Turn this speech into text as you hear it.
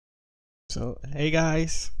So hey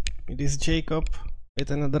guys, it is Jacob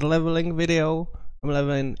with another leveling video. I'm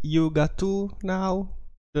leveling Youga 2 now,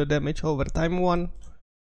 the damage over time 1.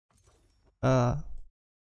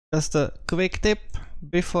 Just a quick tip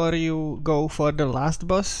before you go for the last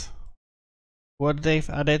boss. What they've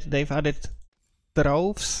added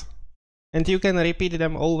troves, and you can repeat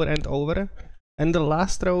them over and over. And the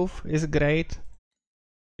last trove is great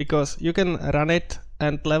because you can run it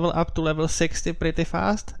and level up to level 60 pretty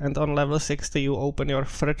fast, and on level 60 you open your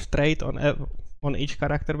third trait on each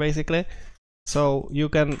character basically. So you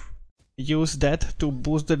can use that to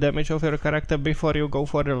boost the damage of your character before you go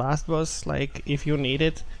for the last boss, like if you need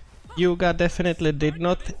it. Youga definitely did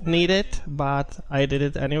not need it, but I did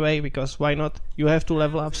it anyway, because why not? You have to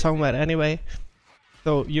level up somewhere anyway,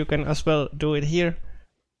 so you can as well do it here.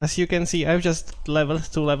 As you can see, I've just leveled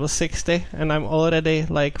to level 60 and I'm already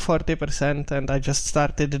like 40%, and I just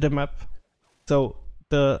started the map. So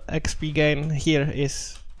the XP gain here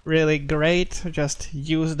is really great. Just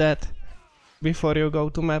use that before you go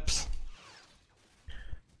to maps.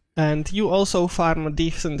 And you also farm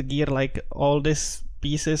decent gear, like all these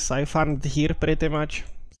pieces I farmed here pretty much.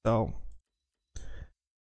 So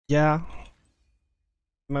yeah.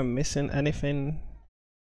 Am I missing anything?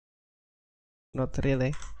 Not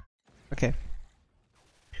really. Okay.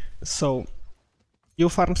 So you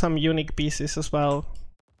farm some unique pieces as well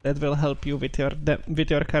that will help you with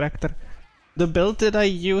your character. The build that I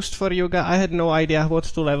used for Youga, I had no idea what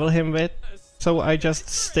to level him with, so I just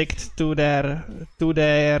sticked to their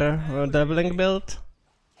leveling build.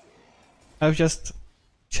 I've just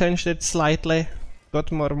changed it slightly, got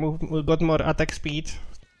more attack speed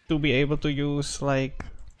to be able to use like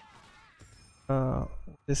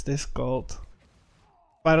this called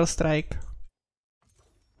Spiral Strike,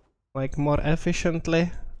 like more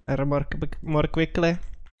efficiently or more quickly.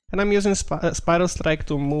 And I'm using Spiral Strike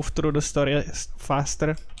to move through the story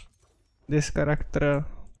faster. This character's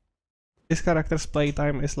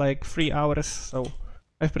playtime is like 3 hours, so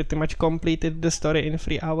I've pretty much completed the story in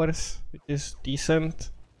 3 hours, which is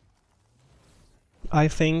decent, I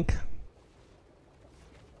think.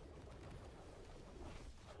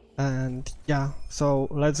 And yeah, so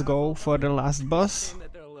let's go for the last boss,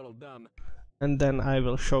 and then I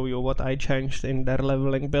will show you what I changed in their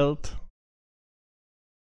leveling build.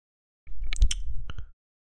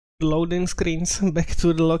 Loading screens back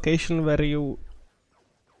to the location where you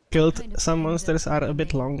killed some monsters are a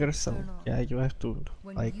bit longer, so yeah, you have to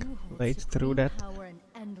like wait through that.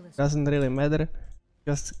 Doesn't really matter,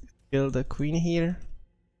 just kill the queen here.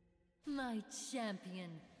 My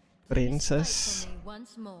champion, Princess.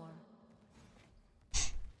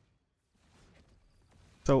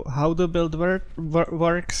 So how the build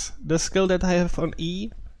works, the skill that I have on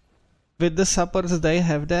E, with the supports they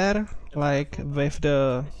have there, like with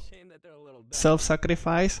the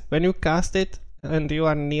self-sacrifice, when you cast it and you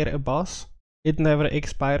are near a boss, it never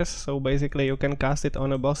expires, so basically you can cast it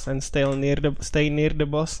on a boss and stay near the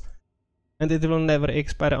boss, and it will never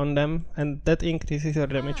expire on them, and that increases your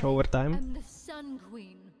damage over time.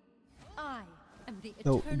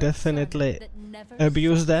 So definitely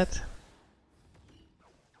abuse that.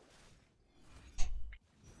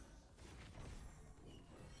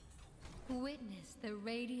 Witness the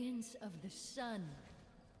radiance of the sun.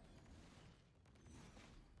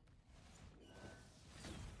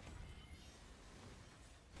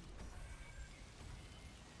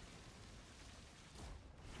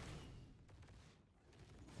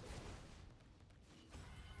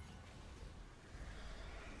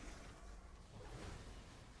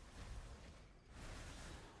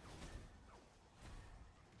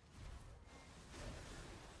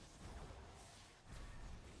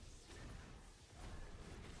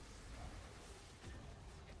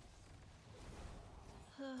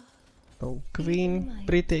 So queen,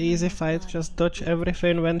 pretty easy fight, just dodge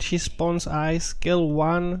everything when she spawns eyes, kill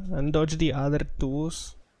one and dodge the other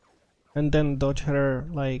twos, and then dodge her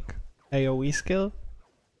like AoE skill.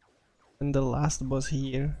 And the last boss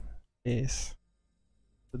here is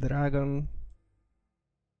the dragon.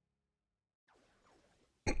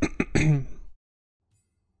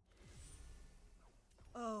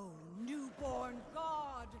 Oh, newborn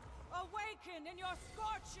god, awaken in your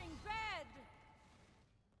scorching bed!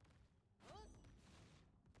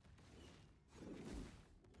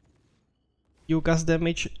 Yuga's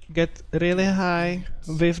damage get really high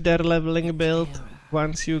with their leveling build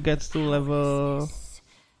once you get to level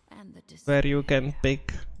where you can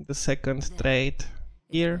pick the second trait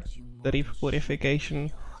here, the Reef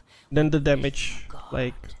Purification. Then the damage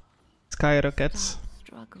like skyrockets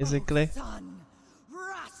basically.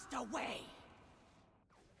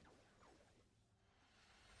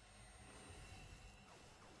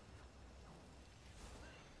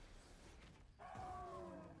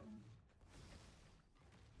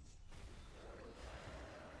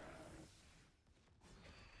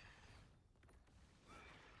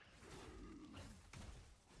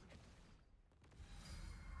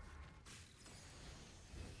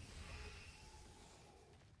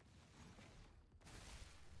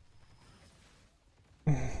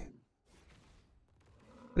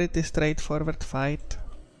 Pretty straightforward fight.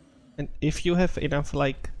 And if you have enough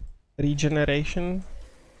like regeneration,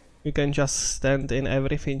 you can just stand in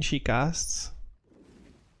everything she casts.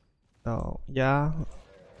 So yeah,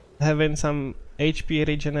 having some HP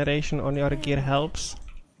regeneration on your gear helps.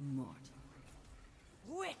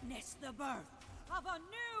 Witness the birth of a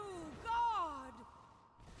new god.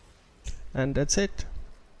 And that's it.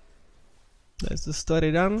 That's the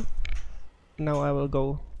story done. Now I will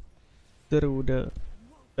go through the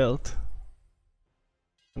build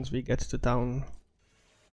once we get to town.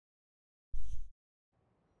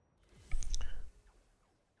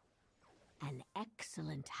 An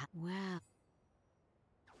excellent wow.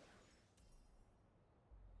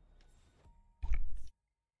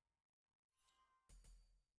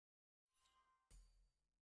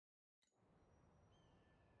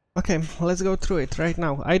 Okay, let's go through it right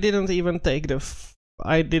now. I didn't even take the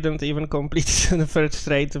I didn't even complete the first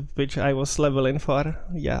trade which I was leveling for.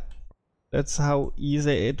 Yeah, that's how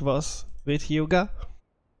easy it was with Youga.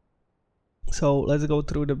 So let's go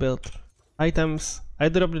through the build. Items. I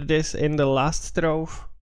dropped this in the last trove.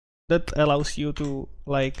 That allows you to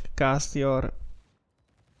like cast your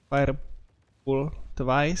fireball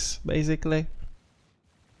twice, basically.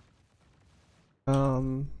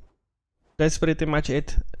 That's pretty much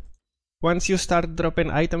it. Once you start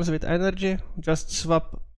dropping items with energy, just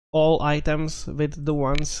swap all items with the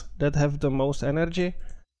ones that have the most energy,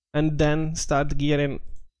 and then start gearing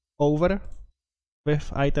over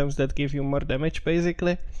with items that give you more damage,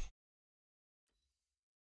 basically.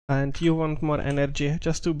 And you want more energy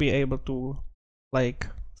just to be able to like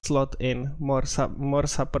slot in more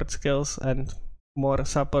support skills and more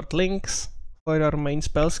support links for your main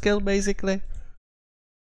spell skill, basically,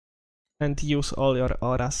 and use all your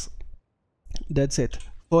auras. That's it.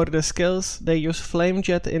 For the skills, they use Flame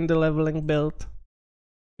Jet in the leveling build,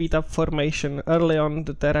 Speed Up Formation early on,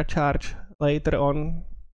 the Terra Charge later on.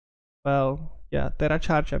 Well, yeah, Terra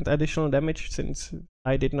Charge and additional damage since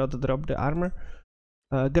I did not drop the armor.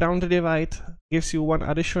 Ground Divide gives you 1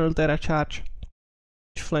 additional Terra Charge.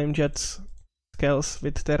 Flame Jets scales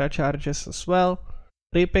with Terra Charges as well.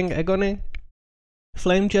 Reaping Agony.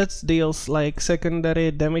 Flame Jets deals like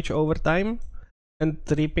secondary damage over time, and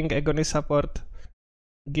Reaping Agony support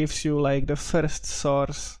gives you like the first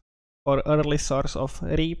source or early source of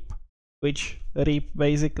Reap, which Reap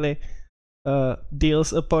basically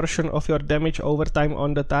deals a portion of your damage over time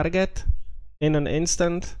on the target in an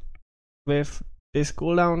instant with this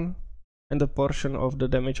cooldown, and the portion of the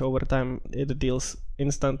damage over time it deals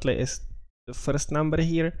instantly is the first number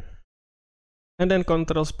here. And then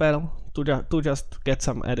Control Spell to just get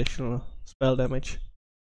some additional spell damage.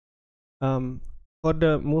 For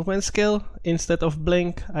the movement skill, instead of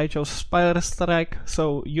Blink, I chose Spiral Strike,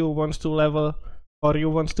 so you want to level or you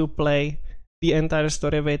want to play the entire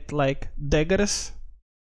story with like daggers,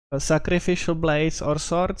 sacrificial blades or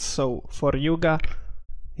swords. So for Youga,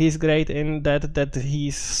 he's great in that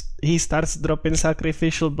he starts dropping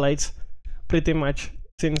sacrificial blades pretty much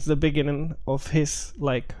since the beginning of his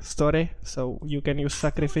like story, so you can use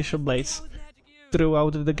sacrificial blades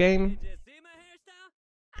throughout the game.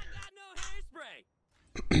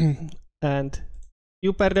 And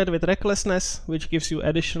you pair that with Recklessness, which gives you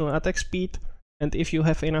additional attack speed, and if you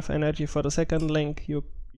have enough energy for the second link,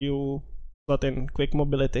 you slot in Quick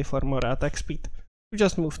Mobility for more attack speed. You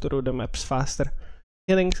just move through the maps faster.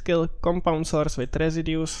 Healing skill, Compound Source with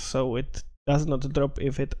Residues, so it does not drop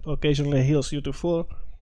if it occasionally heals you to full.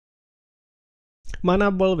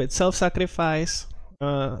 Mana Ball with Self-Sacrifice,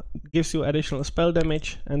 gives you additional spell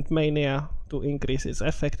damage, and Mania to increase its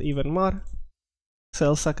effect even more.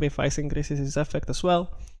 Self-Sacrifice increases its effect as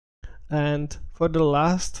well. And for the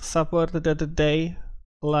last support that they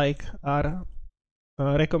like are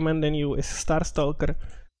recommending you is Starstalker,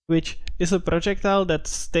 which is a projectile that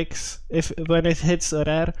sticks, when it hits a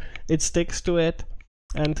rare, it sticks to it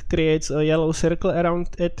and creates a yellow circle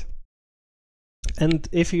around it. And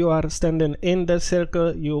if you are standing in that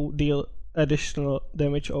circle, you deal additional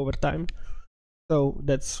damage over time. So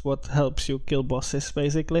that's what helps you kill bosses,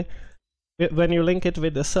 basically. When you link it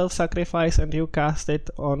with the self-sacrifice and you cast it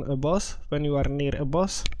on a boss, when you are near a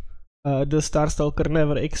boss, the Starstalker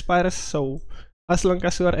never expires, so as long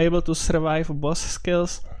as you are able to survive boss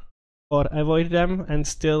skills or avoid them and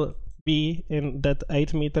still be in that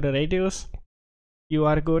 8-meter radius, you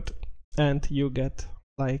are good, and you get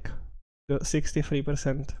like the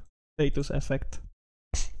 63% status effect.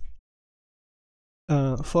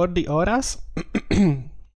 For the auras,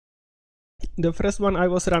 the first one I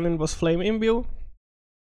was running was Flame Imbue.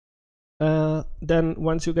 Then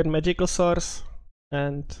once you get Magical Source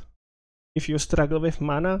and if you struggle with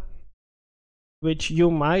mana, which you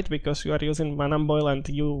might because you are using Mana Boil and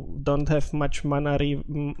you don't have much mana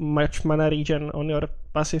regen on your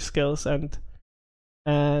passive skills and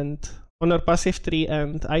on your passive tree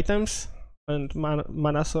and items, and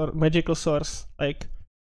magical source like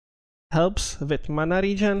helps with mana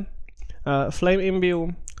regen. Flame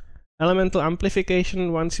Imbue, elemental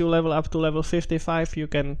amplification. Once you level up to level 55, you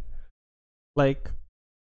can like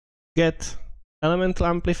get elemental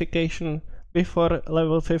amplification. Before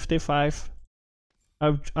level 55,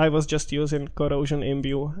 I was just using corrosion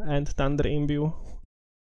imbue and thunder imbue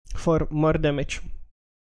for more damage.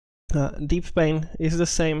 Deep pain is the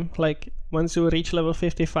same, like once you reach level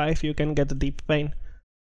 55 you can get deep pain.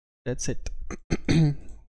 That's it.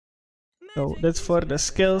 So that's for the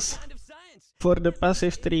skills. For the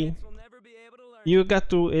passive tree, Youga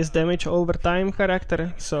 2 is damage over time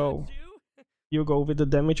character, so you go with the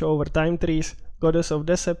damage over time trees. Goddess of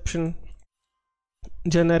Deception,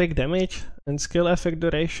 generic damage and skill effect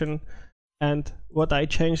duration. And what I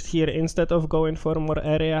changed here, instead of going for more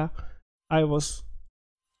area, I was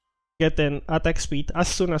getting attack speed as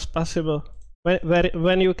soon as possible.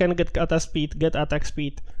 When you can get attack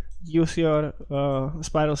speed, use your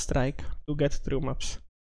Spiral Strike to get through maps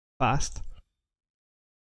fast.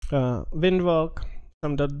 Windwalk,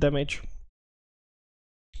 some dot damage,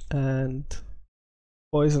 and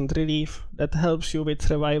Poison Relief, that helps you with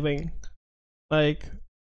surviving. Like,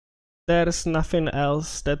 there's nothing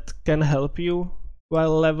else that can help you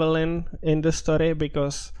while leveling in the story,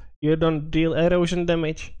 because you don't deal erosion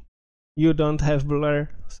damage, you don't have blur,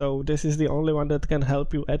 so this is the only one that can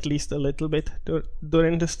help you at least a little bit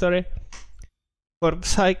during the story. For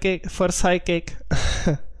psychic for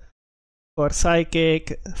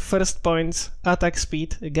psychic, first points, attack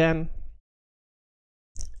speed again,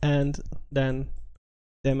 and then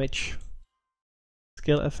damage,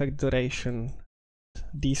 skill effect duration.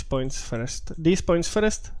 These points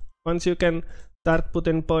first. Once you can start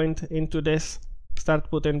putting points into this, start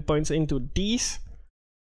putting points into these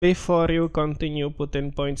before you continue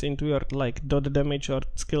putting points into your like dot damage or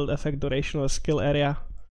skill effect duration or skill area.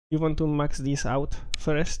 You want to max these out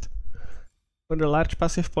first. For the large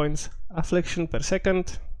passive points, affliction per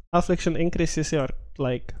second. Affliction increases your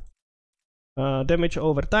like damage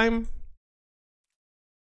over time,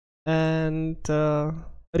 and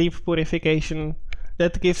reap purification,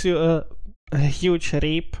 that gives you a huge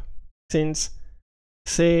reap, since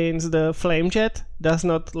the flame jet does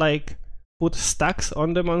not like put stacks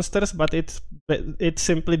on the monsters, but it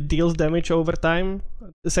simply deals damage over time,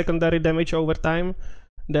 secondary damage over time.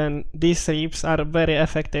 Then these reaps are very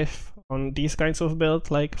effective on these kinds of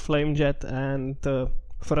builds like flame jet and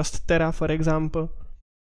frost terra, for example.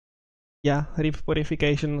 Yeah, reap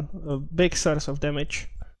purification, a big source of damage.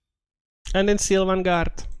 And in Steel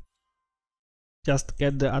Vanguard, just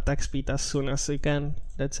get the attack speed as soon as you can.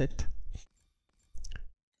 That's it.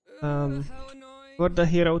 For the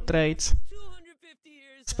hero traits,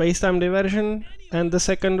 space-time diversion, and the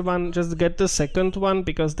second one, just get the second one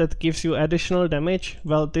because that gives you additional damage.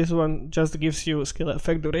 Well, this one just gives you skill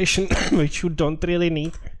effect duration, which you don't really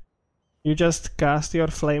need. You just cast your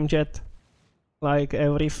flame jet like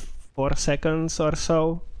every 4 seconds or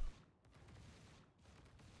so,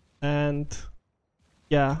 and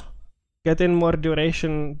yeah, getting more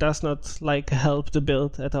duration does not like help the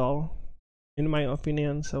build at all, in my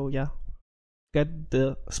opinion. So yeah, get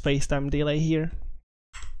the space-time delay here.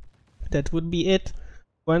 That would be it.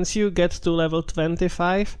 Once you get to level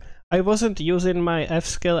 25, I wasn't using my F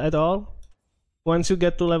skill at all. Once you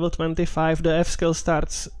get to level 25, the F skill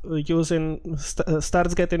starts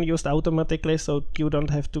getting used automatically, so you don't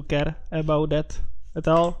have to care about that at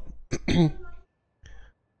all.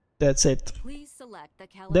 That's it.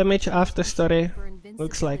 Damage after story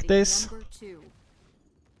looks like this.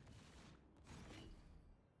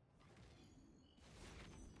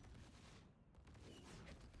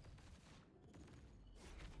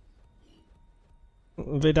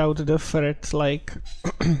 Without the third, like,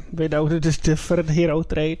 without the third hero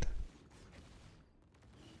trait.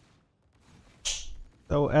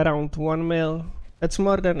 So around 1 mil. That's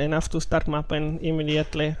more than enough to start mapping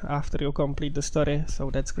immediately after you complete the story, so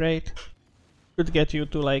that's great. Should get you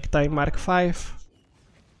to like time mark 5.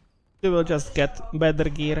 You will just get better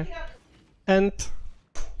gear. And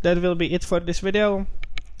that will be it for this video.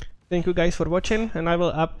 Thank you guys for watching, and I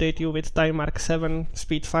will update you with time mark 7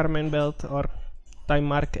 speed farming build or time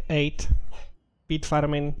mark 8 speed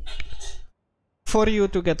farming for you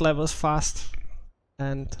to get levels fast,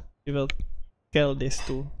 and we will scale this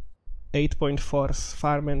to 8.4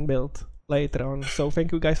 farming build later on. So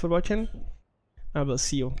thank you guys for watching. I will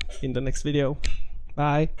see you in the next video.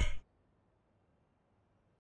 Bye.